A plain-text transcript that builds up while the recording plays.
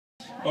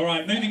All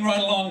right, moving right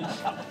along.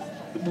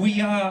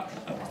 We are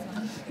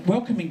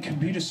welcoming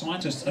computer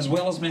scientists as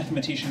well as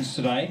mathematicians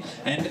today,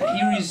 and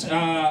here is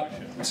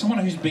someone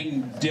who's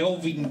been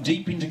delving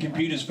deep into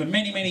computers for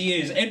many, many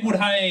years, Edward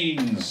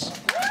Haynes.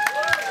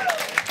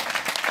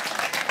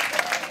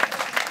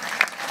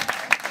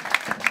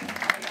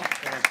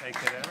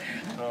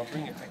 I'll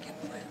bring it back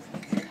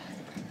in.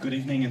 Good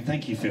evening and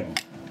thank you, Phil.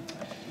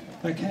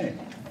 Okay.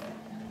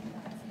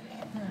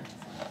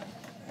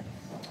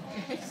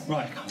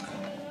 Right.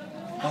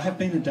 I have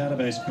been a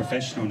database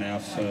professional now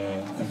for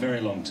a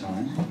very long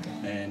time,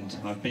 and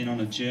I've been on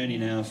a journey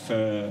now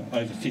for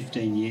over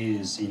 15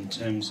 years in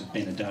terms of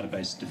being a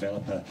database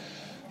developer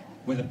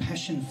with a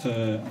passion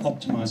for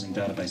optimising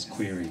database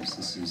queries.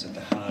 This is at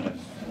the heart of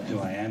who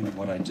I am and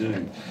what I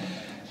do.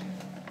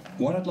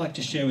 What I'd like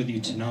to share with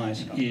you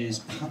tonight is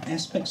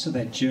aspects of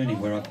that journey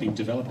where I've been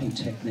developing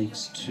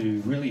techniques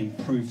to really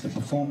improve the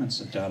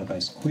performance of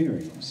database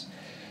queries.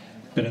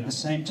 But at the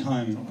same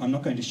time, I'm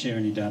not going to share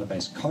any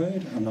database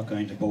code. I'm not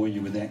going to bore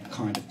you with that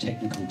kind of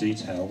technical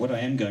detail. What I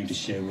am going to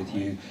share with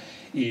you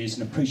is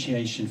an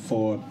appreciation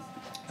for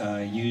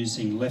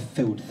using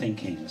left-field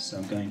thinking. So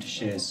I'm going to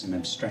share some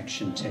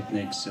abstraction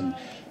techniques and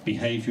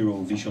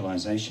behavioural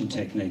visualisation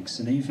techniques.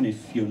 And even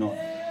if you're not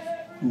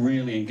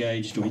really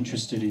engaged or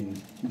interested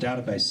in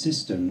database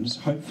systems,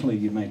 hopefully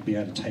you may be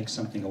able to take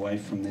something away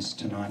from this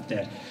tonight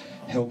that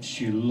helps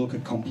you look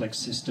at complex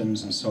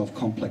systems and solve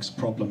complex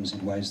problems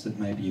in ways that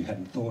maybe you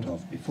hadn't thought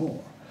of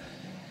before.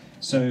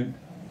 So,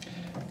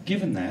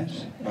 given that,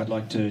 I'd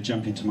like to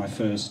jump into my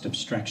first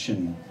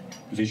abstraction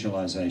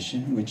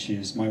visualization, which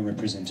is my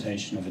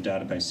representation of a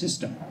database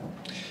system.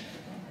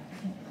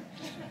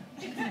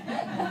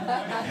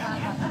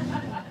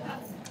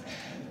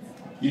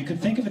 You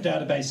could think of a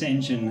database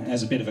engine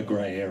as a bit of a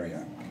grey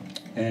area,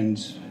 and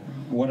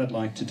what I'd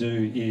like to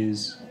do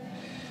is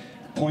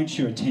point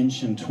your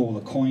attention to all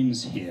the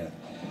coins here.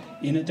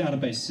 In a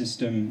database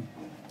system,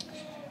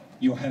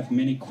 you'll have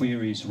many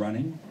queries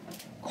running,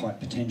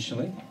 quite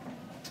potentially.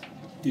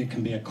 It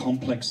can be a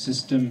complex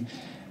system,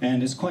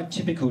 and it's quite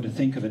typical to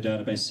think of a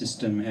database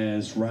system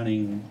as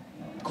running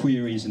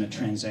queries in a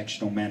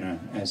transactional manner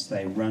as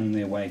they run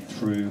their way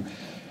through.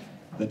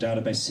 The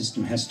database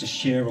system has to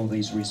share all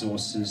these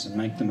resources and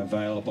make them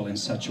available in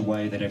such a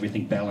way that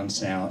everything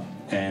balances out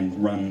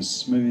and runs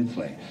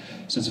smoothly.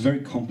 So it's a very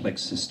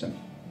complex system.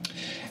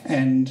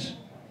 And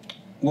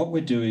what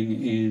we're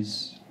doing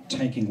is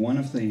taking one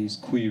of these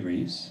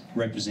queries,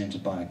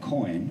 represented by a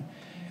coin,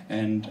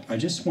 and I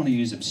just want to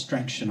use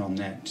abstraction on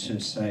that to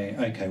say,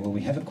 okay, well,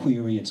 we have a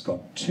query, it's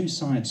got two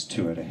sides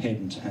to it, a head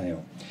and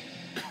tail.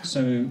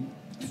 So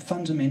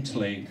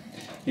fundamentally,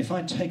 if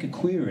I take a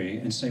query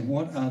and say,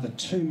 what are the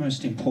two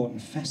most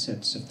important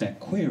facets of that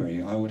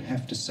query, I would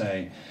have to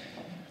say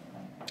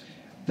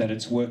that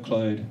it's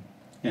workload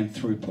and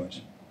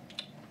throughput.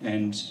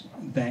 And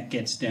that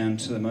gets down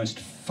to the most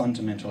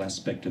fundamental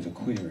aspect of a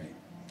query.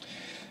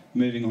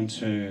 Moving on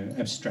to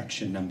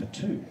abstraction number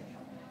 2.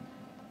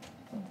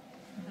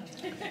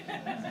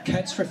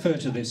 Cats refer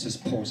to this as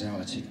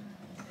causality.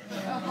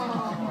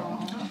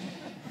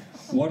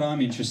 What I'm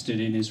interested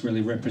in is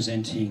really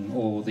representing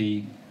all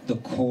the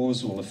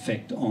causal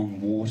effect on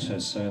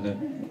water, so that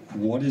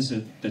what is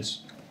it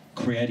that's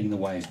creating the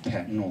wave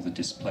pattern or the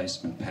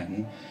displacement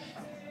pattern,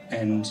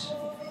 and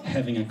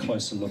having a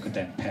closer look at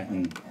that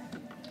pattern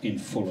in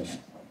fullness.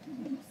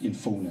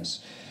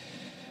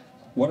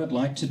 What I'd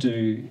like to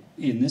do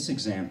in this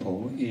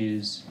example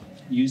is,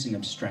 using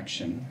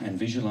abstraction and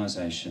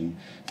visualization,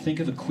 think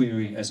of a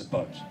query as a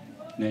boat.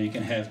 Now you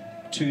can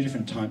have two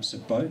different types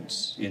of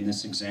boats in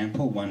this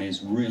example. One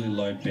is really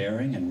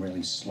load-bearing and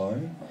really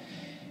slow.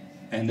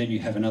 And then you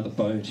have another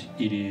boat,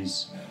 it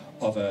is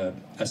of a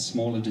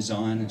smaller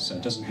design, so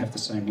it doesn't have the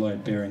same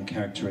load-bearing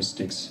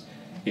characteristics.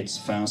 It's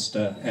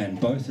faster, and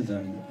both of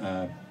them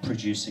are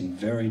producing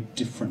very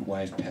different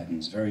wave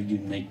patterns, very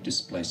unique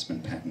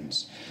displacement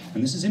patterns.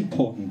 And this is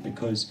important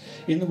because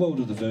in the world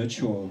of the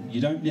virtual,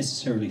 you don't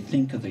necessarily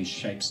think of these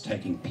shapes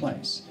taking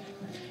place.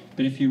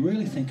 But if you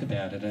really think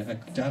about it, a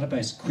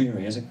database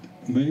query, as it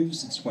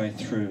moves its way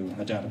through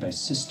a database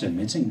system,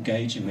 it's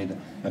engaging with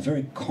a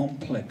very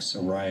complex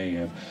array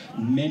of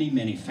many,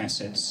 many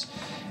facets,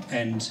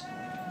 and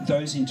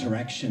those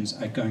interactions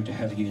are going to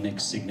have a unique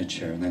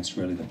signature, and that's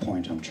really the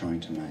point I'm trying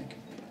to make.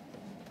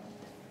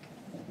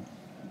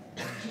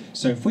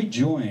 So if we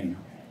join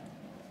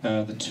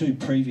the two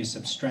previous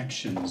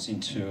abstractions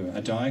into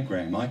a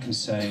diagram, I can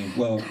say,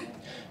 well,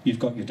 you've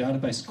got your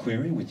database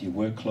query with your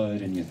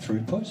workload and your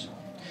throughput,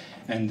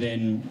 and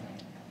then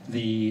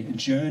the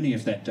journey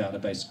of that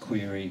database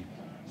query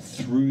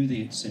through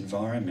its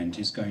environment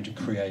is going to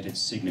create its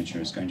signature,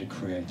 is going to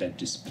create that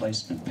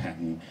displacement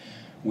pattern,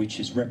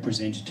 which is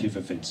representative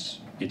of its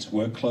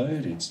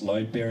workload, its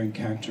load-bearing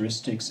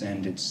characteristics,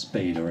 and its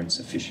speed or its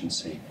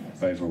efficiency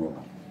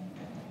overall.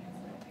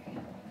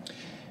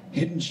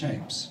 Hidden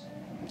shapes.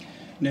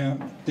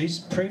 Now, these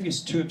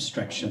previous two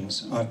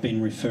abstractions, I've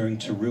been referring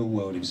to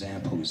real-world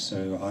examples,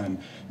 so I'm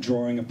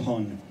drawing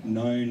upon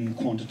known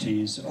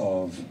quantities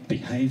of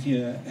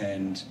behaviour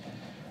and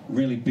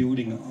really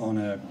building on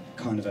a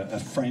kind of a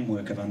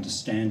framework of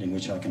understanding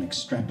which I can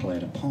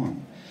extrapolate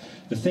upon.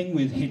 The thing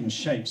with hidden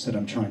shapes that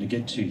I'm trying to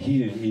get to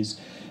here is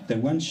that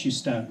once you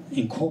start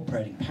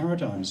incorporating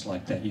paradigms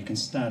like that, you can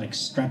start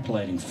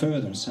extrapolating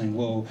further and saying,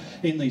 well,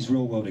 in these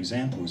real-world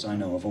examples, I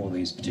know of all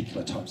these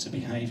particular types of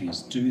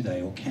behaviours. Do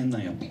they or can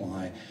they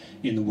apply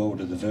in the world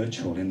of the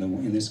virtual,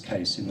 in this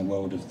case, in the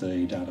world of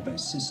the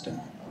database system?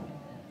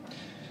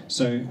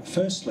 So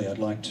firstly, I'd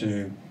like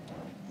to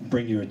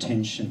bring your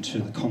attention to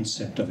the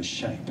concept of a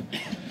shape.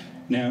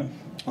 Now,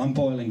 I'm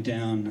boiling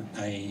down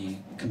a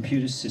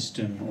computer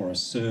system or a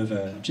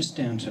server just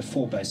down to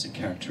 4 basic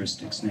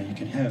characteristics. Now, you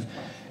can have,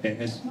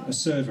 a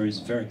server is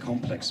very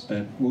complex,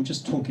 but we'll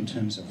just talk in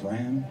terms of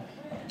RAM,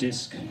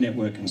 disk,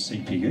 network, and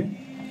CPU.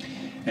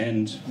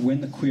 And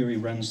when the query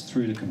runs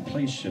through to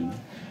completion,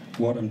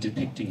 what I'm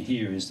depicting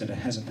here is that it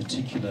has a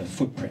particular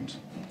footprint.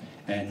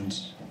 And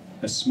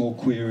a small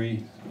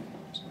query,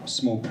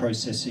 small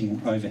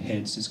processing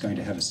overheads is going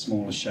to have a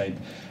smaller shape,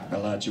 a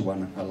larger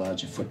one, a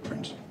larger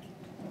footprint.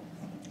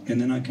 And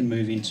then I can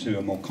move into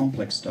a more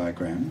complex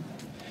diagram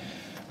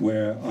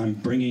where I'm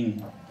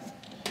bringing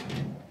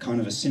kind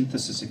of a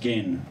synthesis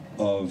again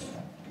of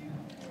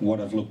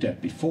what I've looked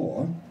at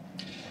before.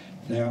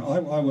 Now,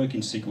 I work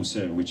in SQL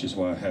Server, which is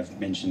why I have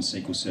mentioned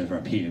SQL Server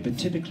up here, but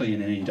typically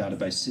in any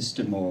database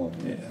system or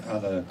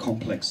other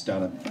complex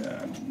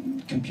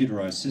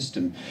computerized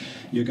system,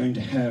 you're going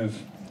to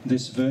have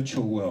this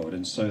virtual world,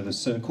 and so the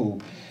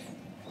circle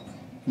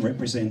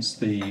represents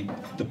the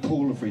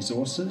pool of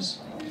resources,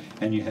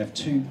 and you have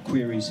 2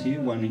 queries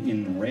here, one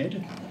in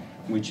red,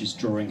 which is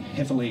drawing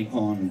heavily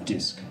on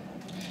disk.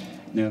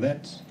 Now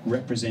that's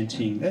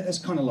representing, that's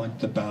kind of like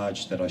the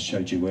barge that I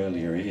showed you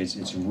earlier.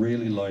 It's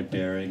really load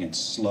bearing, it's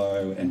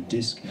slow, and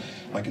disk,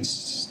 I can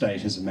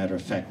state as a matter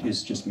of fact,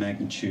 is just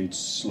magnitude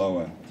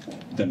slower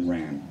than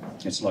RAM.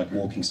 It's like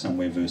walking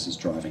somewhere versus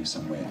driving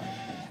somewhere.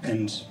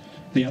 And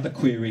the other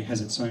query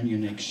has its own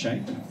unique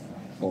shape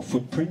or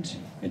footprint.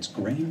 It's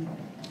green,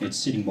 it's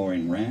sitting more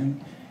in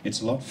RAM,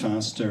 it's a lot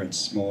faster, it's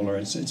smaller,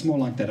 it's more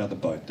like that other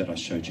boat that I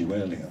showed you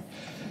earlier.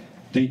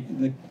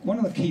 One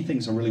of the key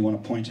things I really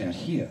want to point out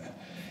here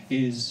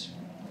is,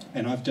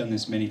 and I've done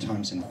this many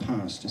times in the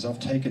past, is I've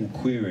taken a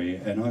query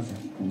and I've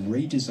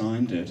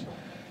redesigned it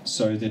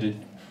so that it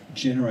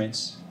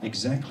generates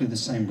exactly the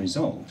same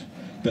result,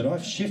 but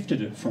I've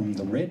shifted it from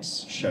the red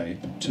shape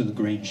to the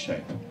green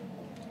shape,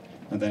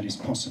 and that is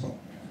possible.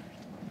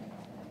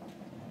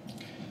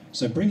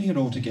 So bringing it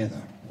all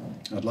together,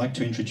 I'd like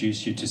to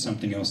introduce you to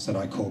something else that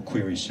I call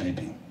query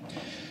shaping.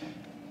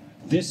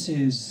 This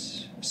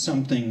is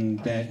something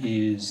that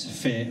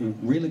is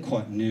really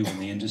quite new in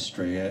the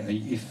industry.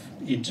 If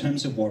in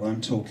terms of what I'm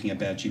talking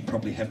about, you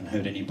probably haven't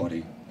heard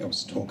anybody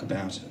else talk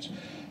about it,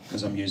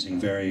 because I'm using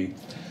very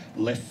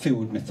left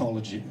field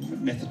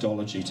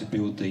methodology to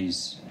build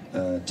these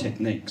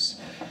techniques.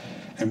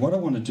 And what I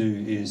want to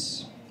do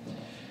is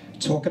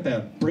talk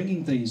about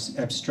bringing these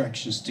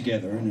abstractions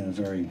together in a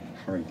very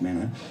hurried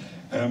manner.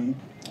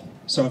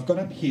 So I've got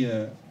up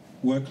here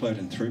workload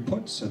and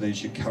throughput, so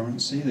there's your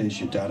currency,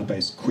 there's your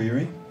database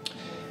query.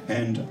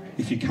 And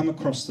if you come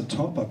across the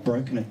top, I've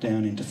broken it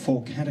down into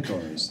 4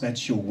 categories.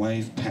 That's your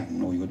wave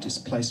pattern or your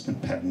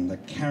displacement pattern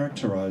that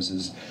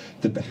characterises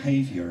the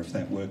behaviour of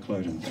that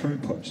workload and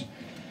throughput.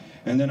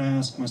 And then I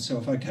ask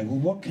myself, okay, well,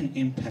 what can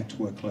impact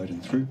workload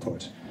and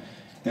throughput?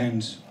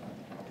 And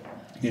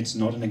it's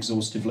not an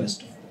exhaustive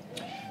list,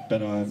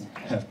 but I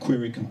have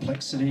query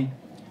complexity,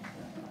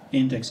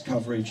 index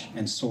coverage,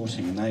 and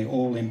sorting, and they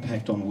all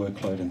impact on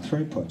workload and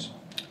throughput.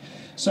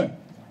 So,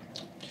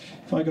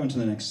 if I go into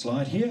the next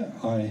slide here,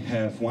 I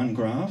have one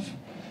graph,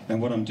 and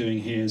what I'm doing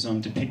here is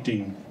I'm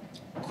depicting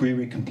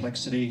query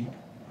complexity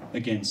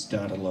against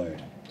data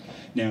load.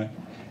 Now,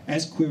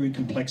 as query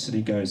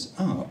complexity goes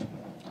up,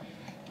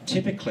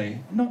 typically,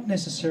 not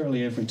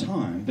necessarily every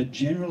time, but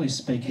generally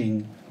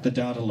speaking, the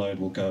data load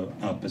will go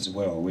up as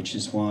well, which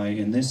is why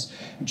in this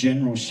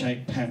general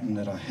shape pattern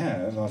that I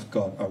have, I've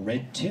got a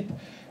red tip,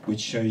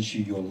 which shows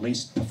you your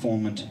least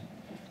performant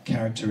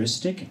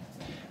characteristic,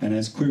 and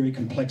as query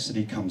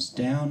complexity comes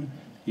down,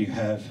 you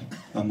have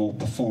a more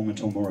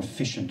performant or more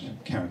efficient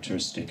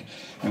characteristic.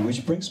 And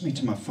which brings me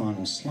to my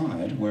final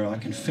slide, where I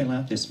can fill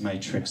out this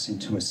matrix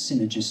into a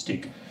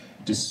synergistic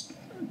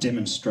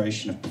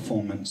demonstration of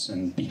performance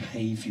and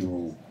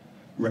behavioural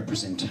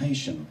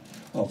representation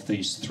of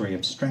these 3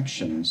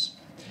 abstractions.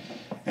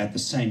 At the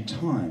same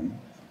time,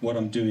 what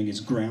I'm doing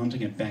is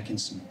grounding it back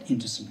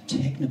into some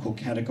technical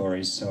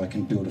categories so I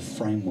can build a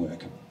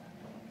framework.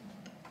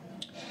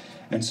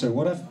 And so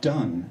what I've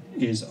done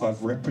is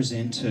I've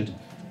represented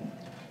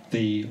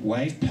the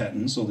wave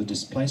patterns or the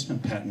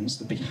displacement patterns,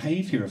 the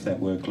behaviour of that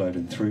workload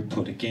and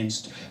throughput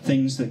against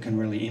things that can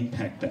really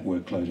impact that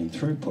workload and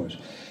throughput.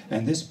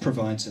 And this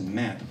provides a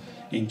map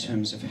in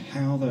terms of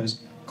how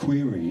those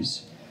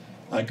queries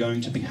are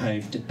going to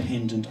behave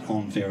dependent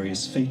on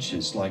various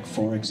features. Like,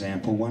 for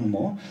example, one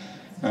more,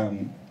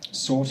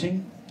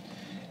 sorting.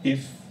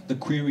 If the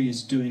query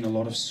is doing a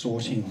lot of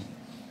sorting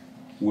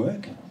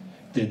work,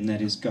 then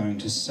that is going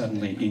to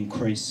suddenly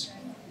increase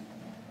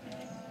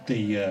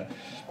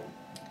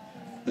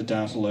the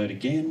data load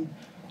again,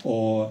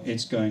 or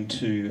it's going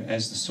to,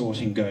 as the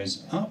sorting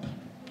goes up,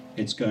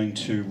 it's going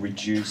to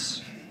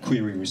reduce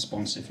query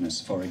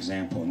responsiveness, for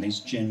example, and these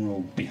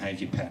general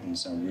behaviour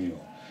patterns are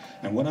real.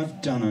 And what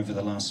I've done over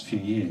the last few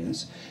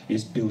years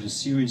is build a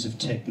series of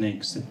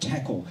techniques that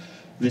tackle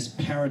this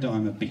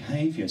paradigm of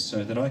behaviour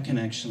so that I can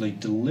actually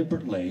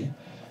deliberately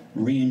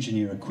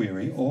re-engineer a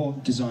query or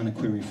design a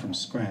query from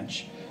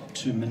scratch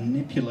to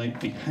manipulate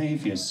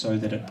behaviour so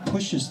that it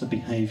pushes the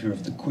behaviour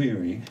of the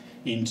query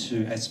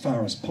into, as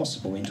far as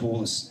possible, into all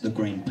the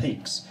green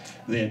peaks,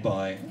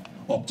 thereby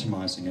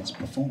optimising its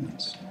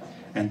performance.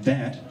 And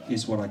that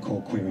is what I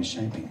call query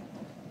shaping.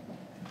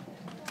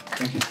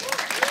 Thank you.